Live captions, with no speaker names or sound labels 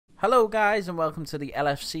Hello guys and welcome to the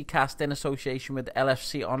LFC cast in association with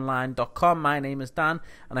LFConline.com. My name is Dan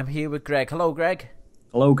and I'm here with Greg. Hello Greg.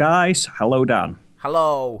 Hello guys. Hello Dan.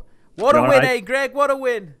 Hello. What a win, right? eh Greg? What a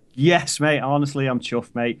win. Yes mate, honestly I'm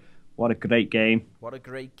chuffed mate. What a great game. What a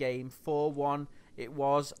great game. 4-1. It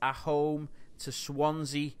was at home to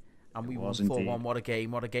Swansea and we won 4-1. What a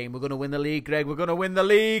game, what a game. We're going to win the league, Greg. We're going to win the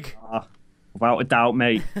league. Without a doubt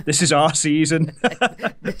mate. This is our season.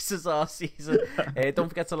 This is our season. Don't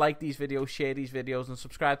forget to like these videos, share these videos and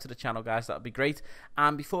subscribe to the channel guys. That would be great.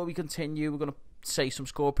 And before we continue, we're going to say some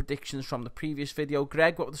score predictions from the previous video.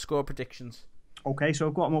 Greg, what were the score predictions? Okay, so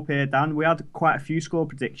I've got them up here, Dan. We had quite a few score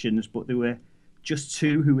predictions, but there were just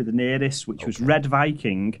two who were the nearest, which was Red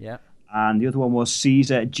Viking, and the other one was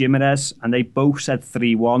Caesar Jimenez, and they both said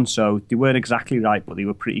 3-1, so they weren't exactly right, but they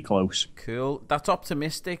were pretty close. Cool. That's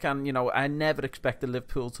optimistic, and, you know, I never expected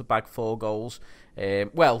Liverpool to bag 4 goals.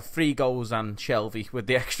 Well, 3 goals and Shelby with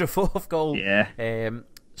the extra 4th goal. Yeah.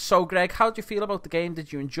 So, Greg, how do you feel about the game?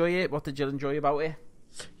 Did you enjoy it? What did you enjoy about it?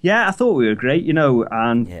 Yeah, I thought we were great, you know,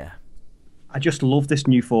 and yeah, I just love this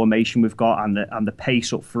new formation we've got and the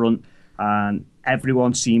pace up front, and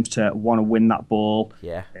everyone seems to want to win that ball.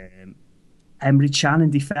 Yeah. Emre Can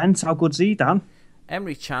in defence, how good's he, Dan?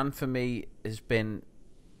 Emre Can for me has been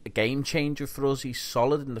a game changer for us. He's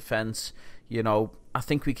solid in defence. You know, I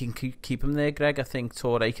think we can keep him there, Greg. I think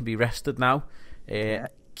Toure can be rested now.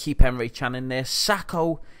 Keep Emre Can in there.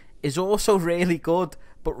 Sacco is also really good,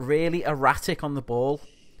 but really erratic on the ball.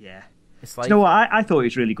 Yeah. It's like, you know what? I thought he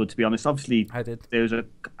was really good, to be honest. Obviously, I did. There was a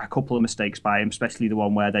couple of mistakes by him, especially the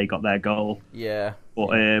one where they got their goal. Yeah.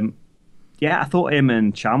 But yeah, I thought him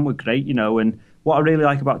and Chan were great, you know. And what I really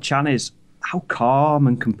like about Chan is how calm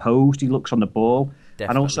and composed he looks on the ball. Definitely.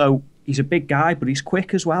 And also, he's a big guy, but he's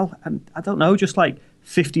quick as well. And I don't know, just like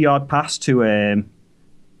 50-yard pass to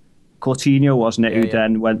Coutinho, wasn't it? Who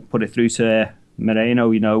then put it through to Moreno,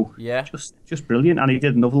 you know. Yeah. Just brilliant. And he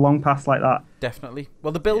did another long pass like that. Definitely.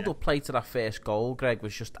 Well, the build-up play to that first goal, Greg,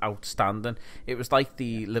 was just outstanding. It was like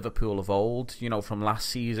the Liverpool of old, you know, from last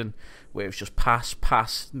season, where it was just pass,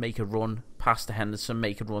 make a run, pass to Henderson,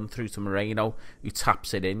 make a run through to Moreno, who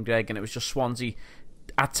taps it in, Greg. And it was just Swansea,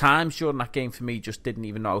 at times during that game for me, just didn't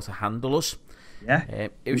even know how to handle us. Yeah.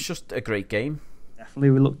 It was just a great game.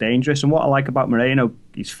 Definitely, we look dangerous. And what I like about Moreno,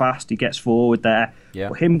 he's fast, he gets forward there. Yeah.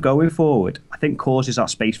 But him going forward, I think causes that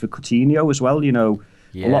space for Coutinho as well. You know,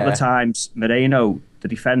 a lot of the times, Moreno, the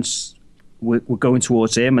defence were going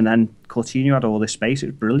towards him, and then Coutinho had all this space. It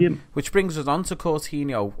was brilliant. Which brings us on to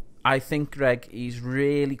Coutinho. I think, Greg, he's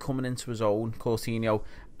really coming into his own, Coutinho,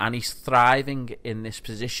 and he's thriving in this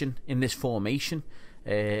position, in this formation.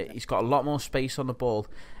 He's got a lot more space on the ball.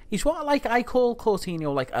 He's what I call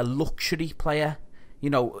Coutinho like a luxury player. You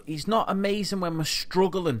know, he's not amazing when we're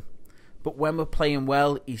struggling, but when we're playing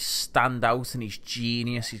well, he's stand out and he's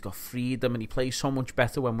genius. He's got freedom and he plays so much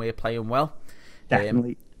better when we're playing well.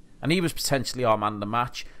 Definitely. And he was potentially our man of the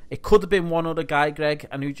match. It could have been one other guy, Greg,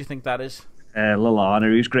 and who do you think that is? Lallana,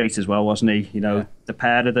 who's great as well, wasn't he? You know, the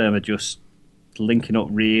pair of them are just linking up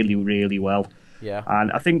really, really well. Yeah.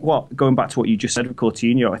 And I think going back to what you just said with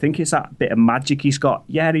Coutinho, I think it's that bit of magic he's got.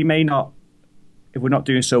 Yeah, he may not, if we're not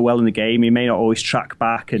doing so well in the game, he may not always track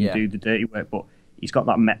back and do the dirty work, but he's got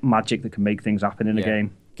that magic that can make things happen in a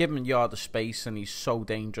game. Give him a yard of space and he's so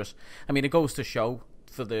dangerous. I mean, it goes to show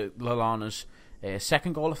for the Lallana's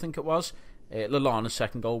second goal, I think it was. Lallana's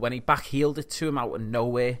second goal, when he backheeled it to him out of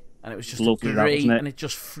nowhere. And it was just lovely, great, and it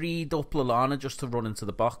just freed up Lallana just to run into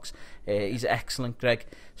the box. He's excellent, Greg.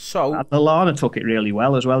 So Lallana took it really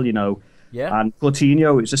well as well, you know. Yeah. And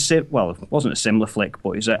Coutinho, it wasn't a similar flick,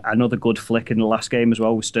 but it's another good flick in the last game as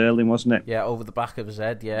well with Sterling, wasn't it? Yeah, over the back of his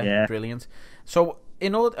head. Yeah. Brilliant. So, I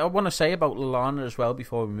want to say about Lallana as well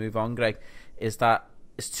before we move on, Greg, is that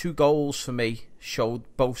his 2 goals for me showed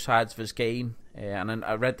both sides of his game. And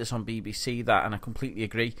I read this on BBC and I completely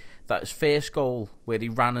agree that his first goal where he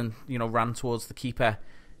ran towards the keeper,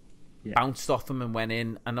 bounced off him and went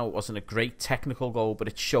in. I know it wasn't a great technical goal, but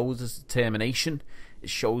it shows his determination. It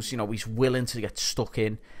shows, you know, he's willing to get stuck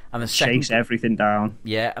in, and the chase everything down.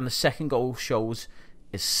 Yeah, and the second goal shows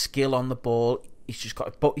his skill on the ball. He's just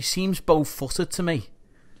got, but he seems bow-footed to me.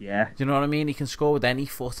 Yeah. Do you know what I mean? He can score with any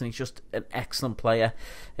foot, and he's just an excellent player.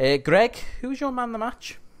 Greg, who's your man of the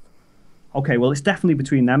match? Okay, well, it's definitely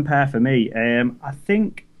between them pair for me. I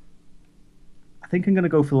think I'm going to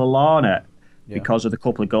go for Lallana because of the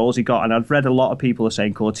couple of goals he got, and I've read a lot of people are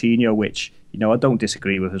saying Coutinho, which, you know, I don't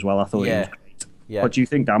disagree with as well. I thought he was great. Yeah. What do you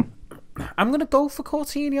think, Dan? I'm going to go for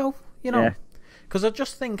Coutinho, you know, because I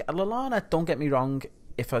just think Lallana, don't get me wrong,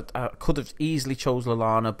 if I could have easily chose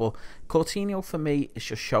Lallana, but Coutinho for me is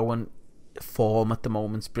just showing form at the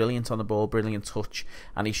moment. Brilliant on the ball, brilliant touch,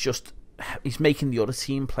 and he's making the other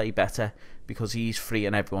team play better because he's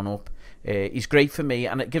freeing everyone up. He's great for me,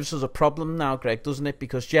 and it gives us a problem now, Greg, doesn't it?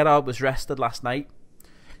 Because Gerrard was rested last night.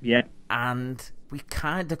 Yeah. And we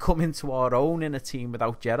kind of come into our own in a team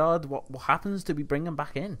without Gerrard. What happens? Do we bring him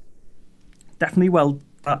back in? Definitely. Well,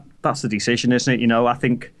 that's the decision, isn't it? You know, I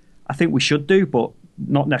think we should do, but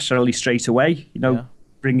not necessarily straight away. You know,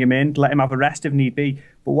 bring him in, let him have a rest if need be.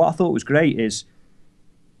 But what I thought was great is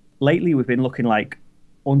lately we've been looking like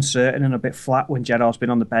uncertain and a bit flat when Gerrard's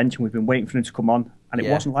been on the bench, and we've been waiting for him to come on. And it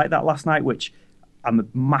wasn't like that last night, which I'm a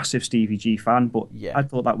massive Stevie G fan, but I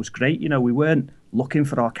thought that was great. You know, we weren't looking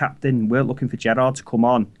for our captain, we weren't looking for Gerrard to come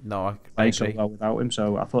on. No, I agree. So well without him,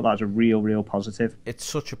 so I thought that was a real positive. It's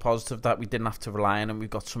such a positive that we didn't have to rely on him. We've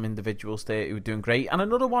got some individuals there who are doing great, and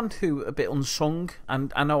another one who a bit unsung,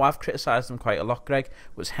 and I know I've criticised him quite a lot, Greg,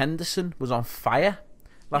 was Henderson. Was on fire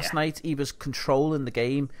last night. He was controlling the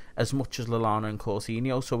game as much as Lallana and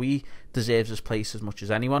Coutinho, so he deserves his place as much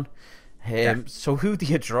as anyone. So who do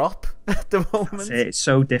you drop at the moment? It's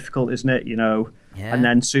so difficult, isn't it? You know, and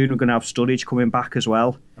then soon we're going to have Sturridge coming back as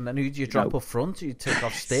well. And then who do you drop up front? Do you take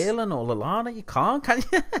off Sterling or Lallana? You can't, can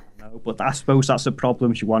you? No, but I suppose that's the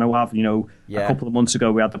problems you want to have. You know, a couple of months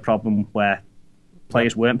ago we had the problem where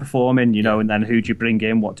players weren't performing. You know, and then who do you bring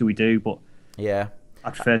in? What do we do? But I'd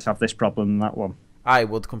prefer to have this problem than that one. I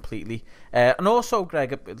would completely. And also,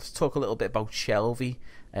 Greg, let's talk a little bit about Shelvey.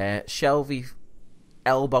 Shelvey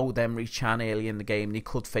elbowed Emre Can early in the game, and he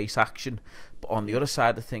could face action. But on the other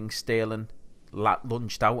side of things, Sterling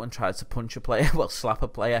lunged out and tried to punch a player, slap a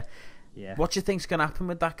player. Yeah. What do you think's going to happen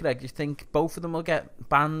with that, Greg? Do you think both of them will get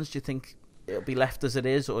bans? Do you think it'll be left as it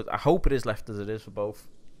is? Or I hope it is left as it is for both.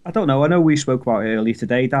 I don't know. I know we spoke about it earlier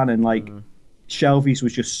today, Dan, and Shelvey's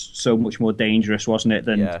was just so much more dangerous, wasn't it,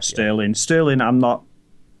 than Sterling. Yeah. Sterling, I'm not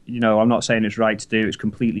saying it's right to do. It's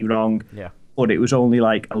completely wrong. Yeah. But it was only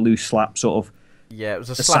like a loose slap, sort of. Yeah, it was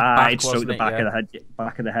a slap back, stroke the back of the head.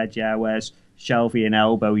 Back of the head. Yeah. Whereas Shelvey and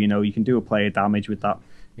elbow, you know, you can do a player damage with that.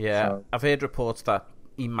 Yeah, so. I've heard reports that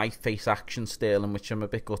he might face action, Sterling, which I'm a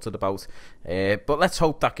bit gutted about. But let's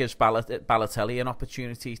hope that gives Balotelli an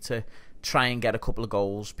opportunity to try and get a couple of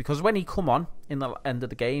goals, because when he come on in the end of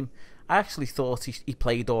the game, I actually thought he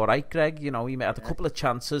played all right, Greg. You know, he had a couple of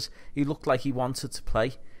chances. He looked like he wanted to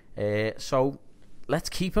play. So let's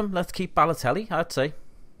keep him. Let's keep Balotelli, I'd say.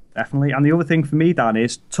 Definitely. And the other thing for me, Dan,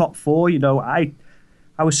 is top four. You know, I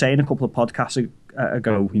was saying a couple of podcasts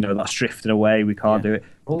ago, you know, that's drifted away. We can't do it.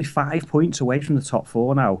 We're only 5 points away from the top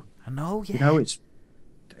four now. I know, yeah. You know, it's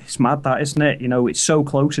mad, that, isn't it? You know, it's so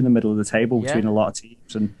close in the middle of the table between a lot of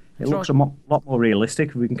teams, and it looks a lot more realistic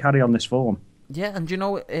if we can carry on this form. Yeah, and you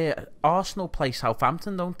know, Arsenal play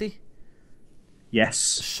Southampton, don't they? Yes.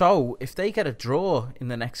 So, if they get a draw in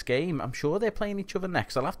the next game, I'm sure they're playing each other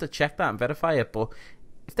next. I'll have to check that and verify it, but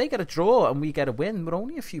if they get a draw and we get a win, we're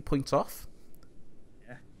only a few points off.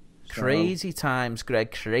 Yeah. So, crazy times,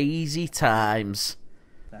 Greg. Crazy times.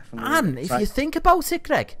 Definitely. And if you think about it,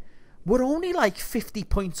 Greg, we're only like 50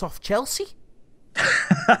 points off Chelsea.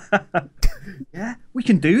 Yeah, we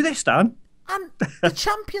can do this, Dan. And the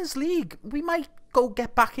Champions League, we might go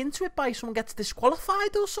get back into it by someone gets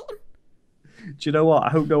disqualified or something. Do you know what? I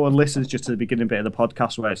hope no one listens just to the beginning bit of the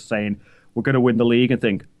podcast where it's saying we're going to win the league and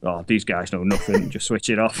think, oh, these guys know nothing, just switch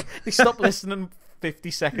it off. They stop listening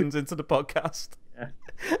 50 seconds into the podcast. Yeah.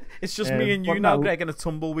 It's just me and you now, Greg, and a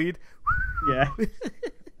tumbleweed. Yeah.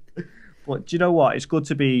 But do you know what? It's good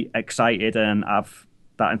to be excited and have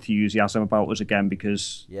that enthusiasm about us again,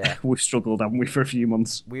 because we've struggled, haven't we, for a few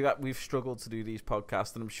months? We've struggled to do these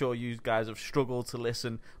podcasts, and I'm sure you guys have struggled to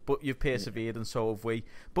listen, but you've persevered, and so have we.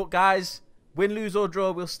 But guys, win, lose or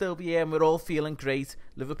draw, we'll still be here, and we're all feeling great.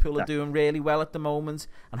 Liverpool are doing really well at the moment,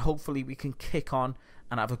 and hopefully we can kick on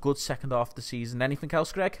and have a good second half of the season. Anything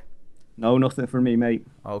else, Greg? No, nothing from me, mate.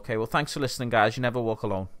 Okay, well, thanks for listening, guys. You never walk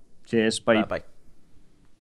alone. Cheers. Bye. Bye-bye.